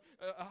Jesus and a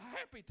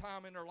happy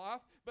time in their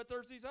life, but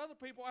there's these other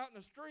people out in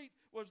the street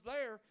was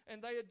there,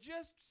 and they had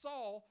just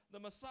saw the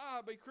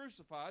Messiah be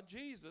crucified,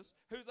 Jesus,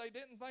 who they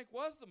didn't think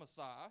was the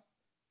Messiah.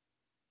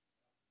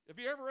 Have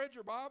you ever read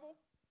your Bible?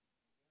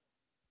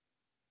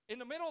 In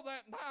the middle of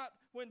that night,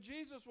 when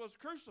Jesus was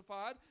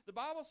crucified, the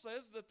Bible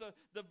says that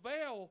the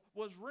veil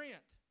was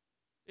rent.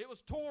 It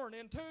was torn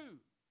in two.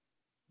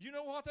 You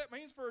know what that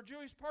means for a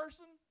Jewish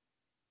person?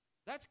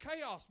 That's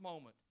chaos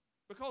moment.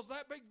 Because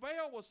that big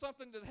veil was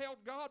something that held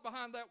God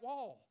behind that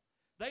wall.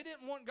 They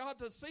didn't want God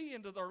to see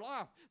into their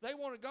life. They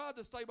wanted God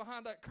to stay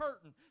behind that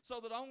curtain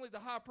so that only the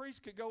high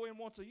priest could go in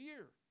once a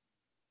year.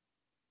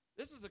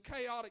 This is a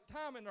chaotic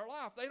time in their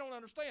life. They don't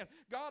understand.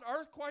 God,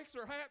 earthquakes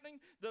are happening.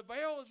 The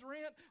veil is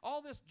rent.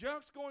 All this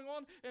junk's going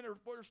on. And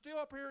we're still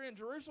up here in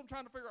Jerusalem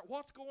trying to figure out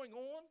what's going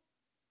on.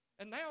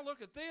 And now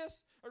look at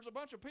this. There's a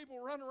bunch of people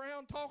running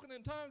around talking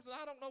in tongues, and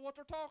I don't know what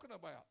they're talking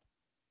about.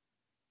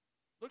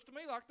 Looks to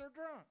me like they're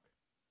drunk.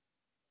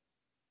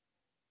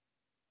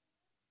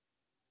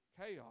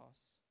 Chaos.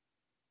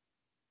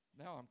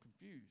 Now I'm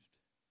confused.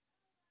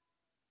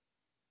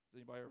 Has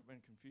anybody ever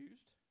been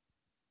confused?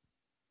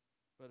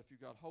 But if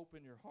you've got hope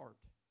in your heart,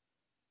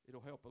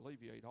 it'll help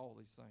alleviate all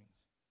these things.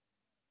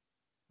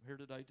 I'm here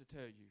today to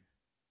tell you,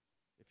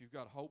 if you've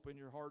got hope in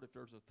your heart, if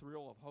there's a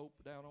thrill of hope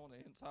down on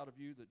the inside of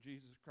you that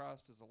Jesus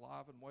Christ is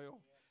alive and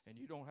well, and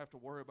you don't have to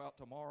worry about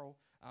tomorrow,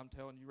 I'm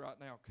telling you right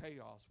now,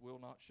 chaos will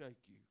not shake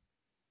you.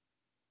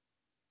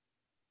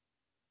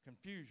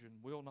 Confusion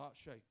will not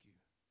shake you.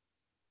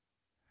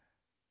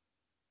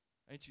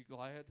 Ain't you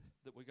glad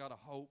that we got a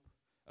hope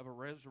of a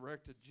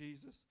resurrected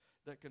Jesus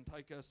that can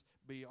take us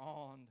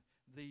beyond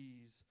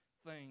these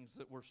things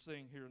that we're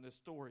seeing here in this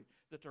story?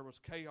 That there was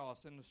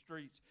chaos in the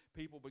streets.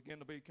 People begin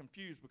to be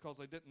confused because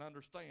they didn't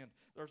understand.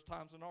 There's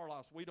times in our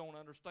lives we don't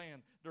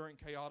understand during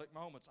chaotic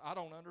moments. I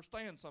don't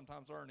understand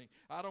sometimes, Ernie.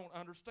 I don't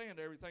understand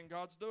everything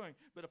God's doing.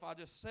 But if I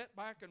just sit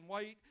back and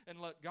wait and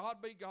let God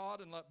be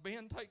God and let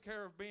Ben take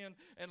care of Ben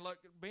and let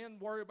Ben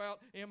worry about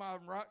am I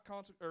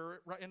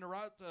in the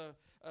right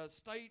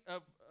state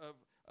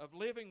of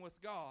living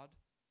with God,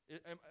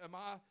 Am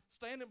I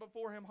standing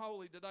before Him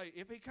holy today?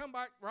 If He come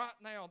back right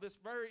now, this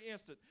very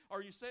instant,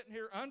 are you sitting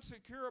here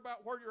unsecure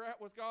about where you're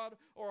at with God,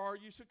 or are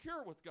you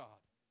secure with God?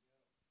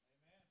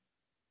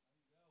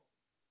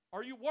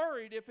 Are you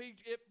worried if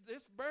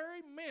this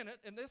very minute,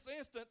 in this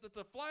instant, that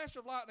the flash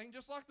of lightning,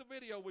 just like the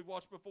video we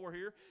watched before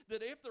here,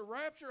 that if the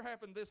rapture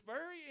happened this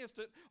very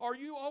instant, are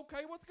you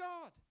okay with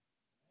God?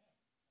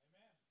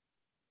 Amen.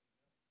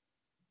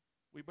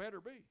 We better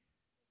be.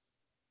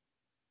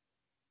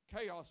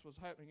 Chaos was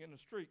happening in the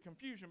street.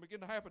 Confusion began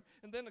to happen.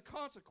 And then the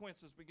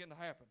consequences begin to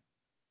happen.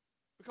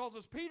 Because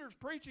as Peter's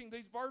preaching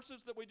these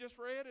verses that we just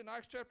read in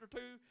Acts chapter 2,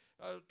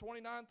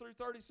 29 through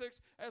 36,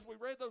 as we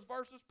read those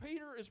verses,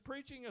 Peter is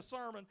preaching a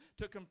sermon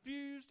to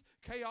confused,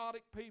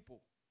 chaotic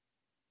people.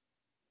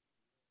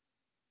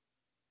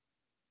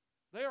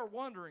 They are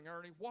wondering,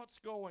 Ernie, what's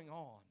going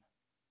on?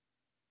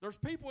 There's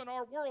people in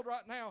our world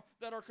right now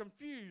that are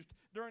confused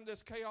during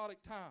this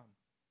chaotic time.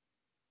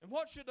 And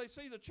what should they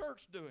see the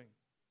church doing?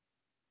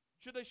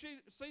 Should they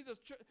see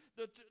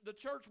the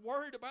church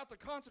worried about the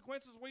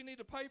consequences we need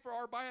to pay for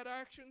our bad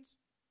actions?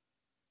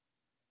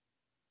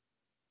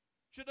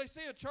 Should they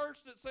see a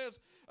church that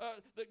says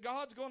that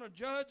God's going to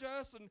judge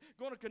us and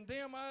going to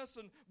condemn us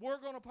and we're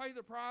going to pay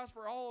the price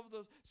for all of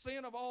the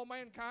sin of all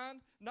mankind?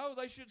 No,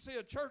 they should see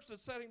a church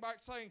that's sitting back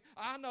saying,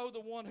 I know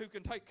the one who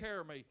can take care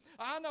of me.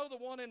 I know the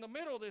one in the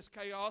middle of this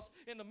chaos,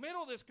 in the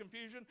middle of this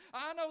confusion.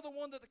 I know the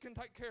one that can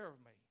take care of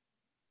me.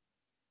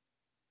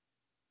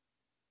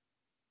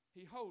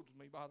 He holds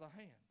me by the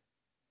hand.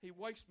 He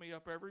wakes me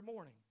up every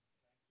morning.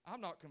 I'm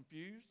not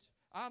confused.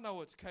 I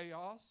know it's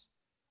chaos.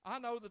 I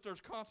know that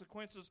there's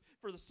consequences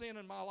for the sin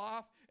in my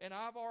life, and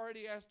I've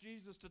already asked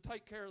Jesus to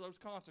take care of those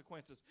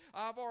consequences.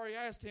 I've already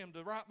asked Him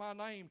to write my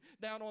name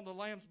down on the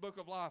Lamb's Book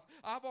of Life.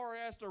 I've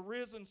already asked a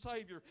risen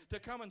Savior to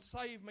come and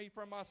save me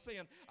from my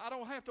sin. I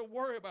don't have to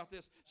worry about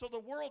this. So the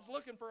world's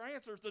looking for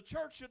answers. The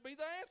church should be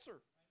the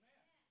answer.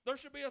 There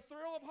should be a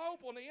thrill of hope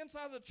on the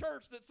inside of the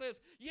church that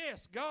says,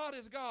 yes, God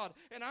is God,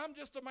 and I'm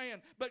just a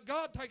man, but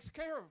God takes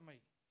care of me.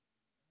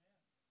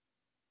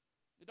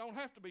 It don't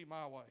have to be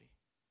my way.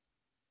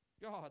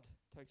 God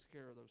takes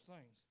care of those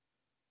things.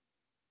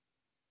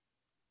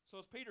 So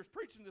as Peter's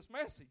preaching this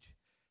message,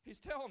 he's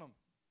telling them,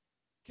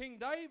 King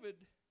David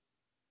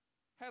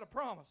had a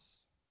promise.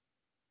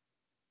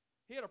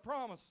 He had a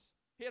promise.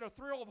 He had a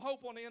thrill of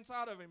hope on the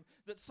inside of him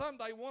that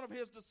someday one of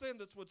his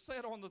descendants would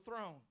sit on the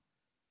throne.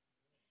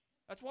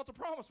 That's what the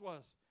promise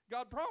was.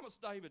 God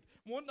promised David,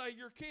 one day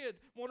your kid,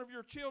 one of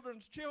your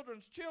children's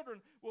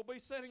children will be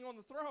sitting on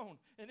the throne,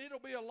 and it'll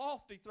be a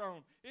lofty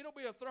throne. It'll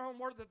be a throne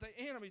where that the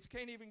enemies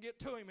can't even get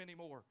to him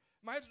anymore.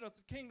 Imagine a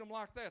kingdom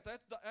like that.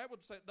 That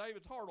would set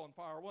David's heart on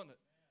fire, wouldn't it?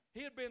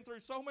 He had been through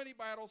so many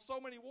battles, so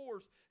many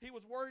wars, he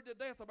was worried to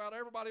death about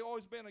everybody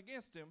always being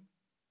against him.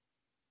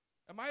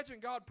 Imagine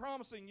God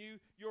promising you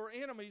your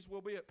enemies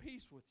will be at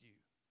peace with you.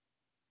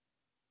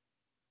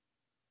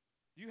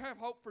 Do you have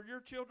hope for your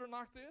children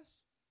like this?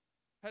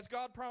 Has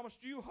God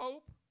promised you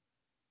hope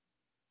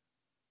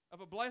of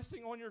a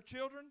blessing on your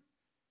children?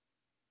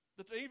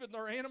 That even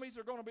their enemies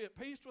are going to be at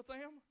peace with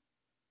them?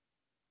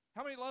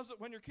 How many loves it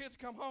when your kids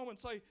come home and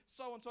say,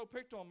 so-and-so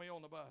picked on me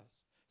on the bus?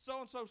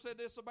 So-and-so said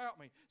this about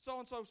me.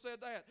 So-and-so said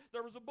that.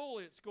 There was a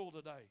bully at school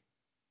today.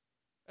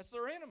 That's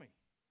their enemy.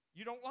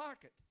 You don't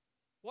like it.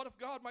 What if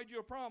God made you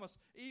a promise?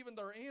 Even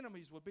their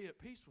enemies would be at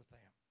peace with them.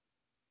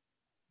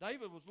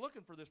 David was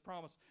looking for this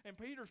promise, and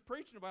Peter's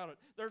preaching about it.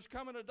 There's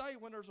coming a day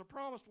when there's a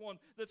promised one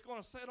that's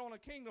going to sit on a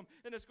kingdom,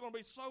 and it's going to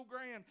be so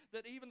grand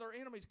that even their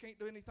enemies can't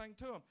do anything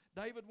to him.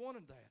 David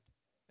wanted that.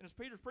 And as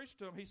Peter's preaching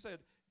to him, he said,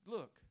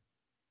 look,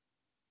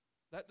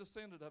 that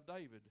descendant of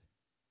David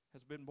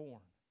has been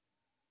born.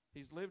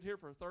 He's lived here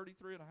for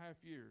 33 and a half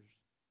years.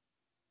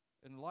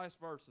 In the last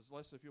verses,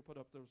 Leslie, if you'll put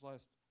up those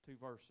last two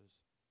verses.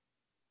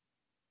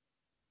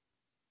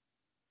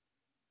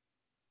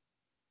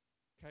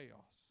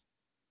 Chaos.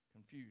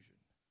 Confusion,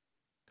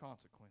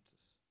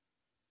 consequences.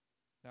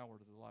 Now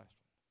we're to the last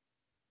one.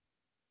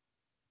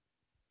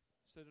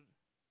 Sit at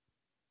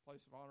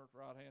place of honor at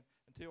the right hand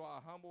until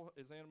I humble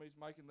his enemies,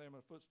 making them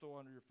a footstool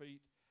under your feet.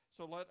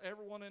 So let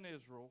everyone in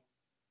Israel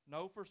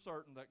know for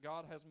certain that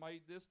God has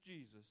made this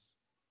Jesus,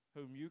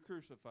 whom you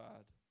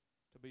crucified,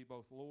 to be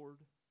both Lord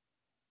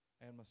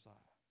and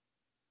Messiah.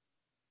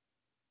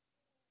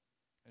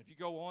 And if you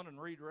go on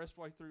and read the rest of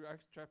the way through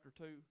Acts chapter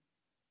 2,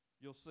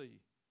 you'll see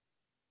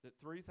that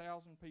 3,000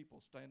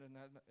 people standing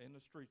in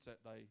the streets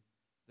that day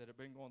that have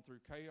been going through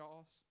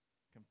chaos,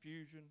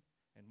 confusion,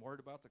 and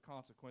worried about the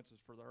consequences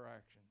for their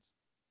actions.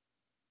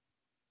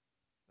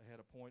 They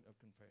had a point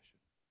of confession.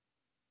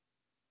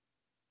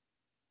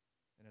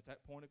 And at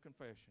that point of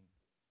confession,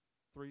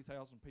 3,000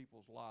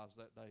 people's lives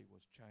that day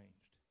was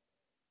changed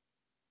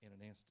in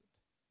an instant.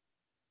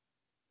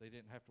 They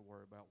didn't have to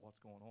worry about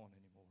what's going on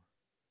anymore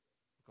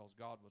because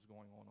God was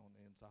going on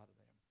the inside of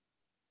them.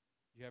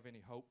 Do you have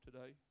any hope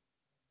today?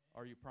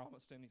 Are you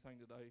promised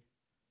anything today?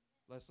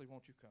 Leslie,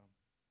 won't you come?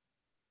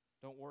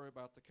 Don't worry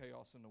about the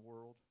chaos in the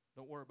world.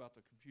 Don't worry about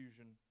the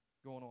confusion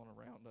going on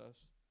around us.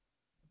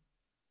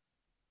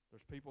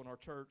 There's people in our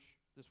church,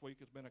 this week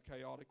has been a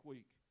chaotic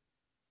week.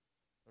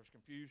 There's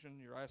confusion.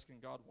 You're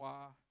asking God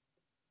why.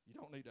 You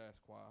don't need to ask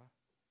why.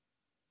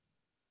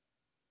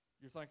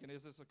 You're thinking,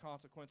 is this a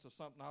consequence of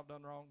something I've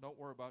done wrong? Don't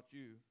worry about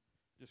you.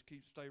 Just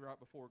stay right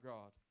before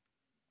God.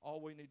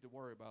 All we need to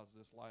worry about is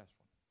this last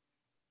one.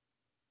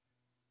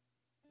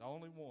 The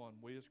only one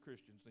we as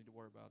Christians need to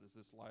worry about is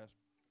this last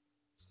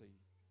C.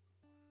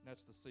 And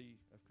that's the C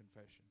of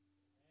confession.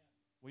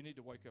 We need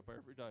to wake up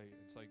every day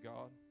and say,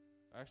 God,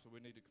 actually we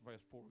need to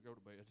confess before we go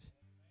to bed.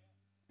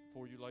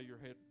 Before you lay your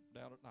head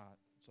down at night,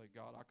 say,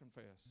 God, I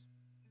confess.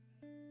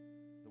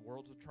 The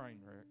world's a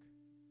train wreck.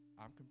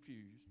 I'm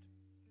confused.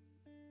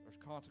 There's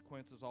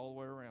consequences all the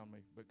way around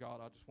me. But God,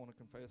 I just want to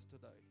confess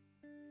today.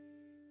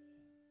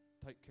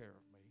 Take care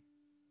of me.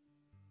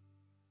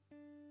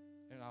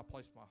 And I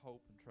place my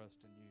hope and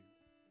trust in you.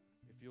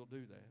 If you'll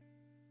do that,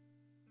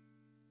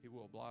 He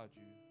will oblige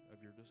you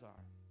of your desire.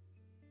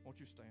 Won't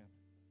you stand?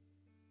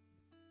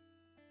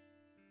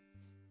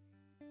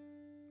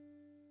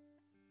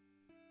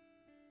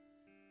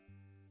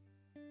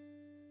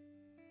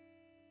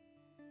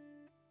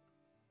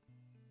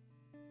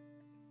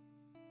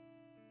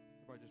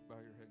 Everybody just bow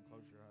your head and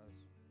close your eyes.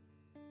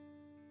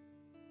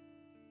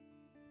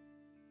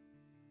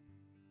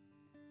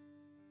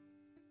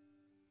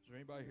 Is there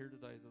anybody here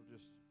today that'll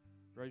just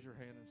raise your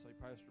hand and say,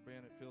 Pastor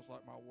Ben, it feels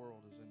like my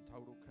world is in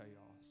total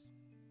chaos.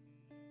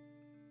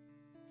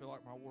 I feel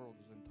like my world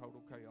is in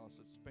total chaos.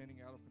 It's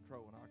spinning out of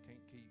control and I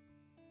can't keep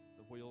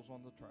the wheels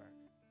on the track.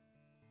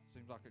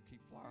 Seems like I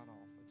keep flying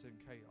off. It's in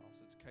chaos.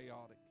 It's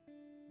chaotic,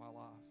 my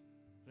life.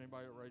 Is there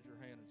anybody that'll raise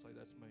your hand and say,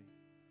 that's me?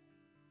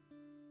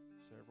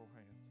 Several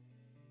hands.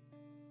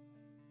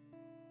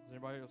 Does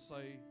anybody else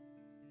say,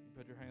 you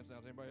put your hands down,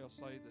 does anybody else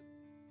say that,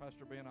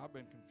 Pastor Ben, I've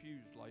been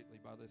confused lately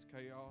by this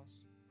chaos.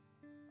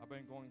 I've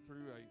been going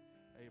through a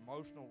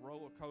emotional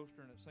roller coaster,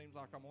 and it seems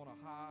like I'm on a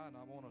high and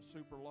I'm on a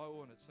super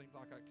low, and it seems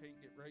like I can't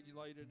get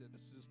regulated, and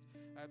it's just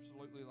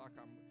absolutely like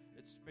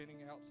it's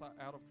spinning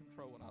out of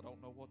control, and I don't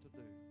know what to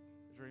do.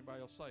 Is there anybody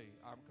else say,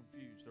 I'm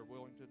confused? They're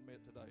willing to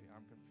admit today,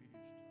 I'm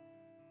confused.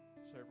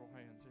 Several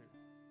hands here.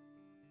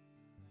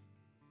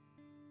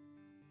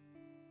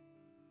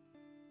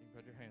 You can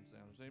put your hands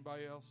down. Is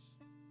anybody else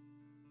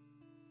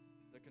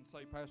that can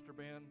say, Pastor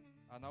Ben,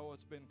 I know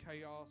it's been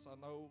chaos. I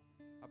know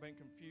I've been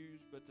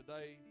confused, but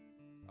today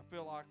I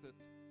feel like that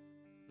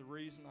the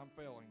reason I'm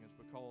failing is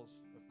because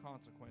of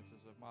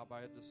consequences of my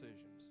bad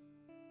decisions.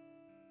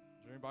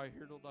 Is there anybody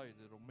here today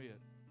that'll admit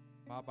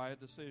my bad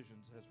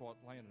decisions is what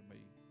landed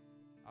me?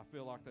 I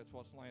feel like that's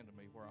what's landed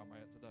me where I'm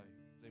at today.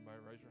 Does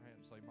anybody raise your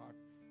hand and say, Mike,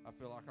 I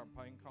feel like I'm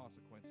paying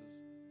consequences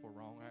for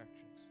wrong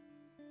actions?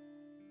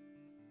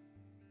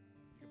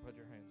 You can put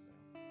your hands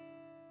down.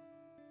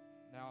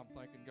 Now I'm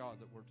thanking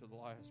God that we're to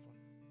the last one.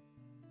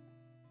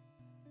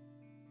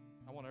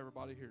 I want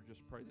everybody here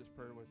just pray this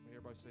prayer with me.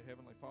 Everybody say,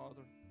 Heavenly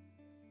Father,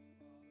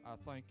 I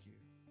thank you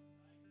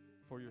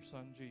for your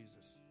Son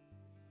Jesus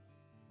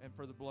and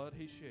for the blood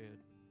He shed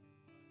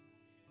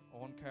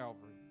on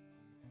Calvary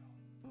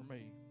for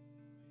me.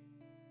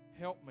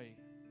 Help me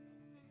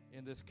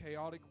in this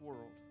chaotic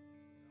world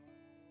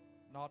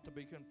not to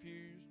be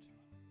confused,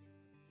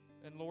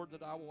 and Lord,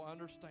 that I will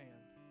understand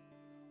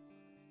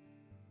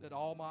that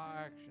all my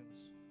actions,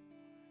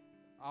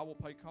 I will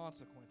pay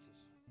consequences.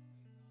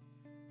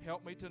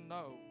 Help me to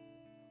know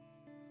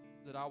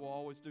that I will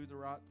always do the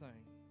right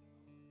thing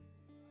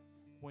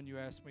when you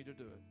ask me to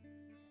do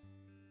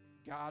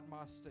it. Guide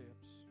my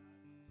steps.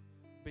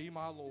 Be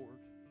my Lord.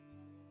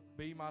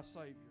 Be my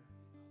Savior.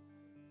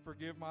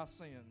 Forgive my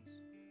sins.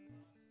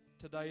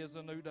 Today is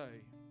a new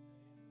day.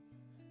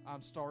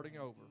 I'm starting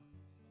over.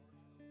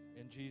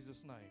 In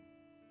Jesus' name.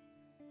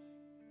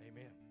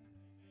 Amen.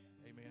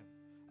 Amen.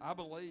 I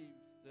believe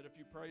that if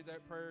you pray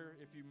that prayer,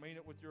 if you mean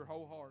it with your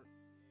whole heart,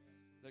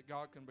 that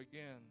God can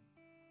begin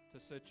to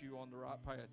set you on the right path.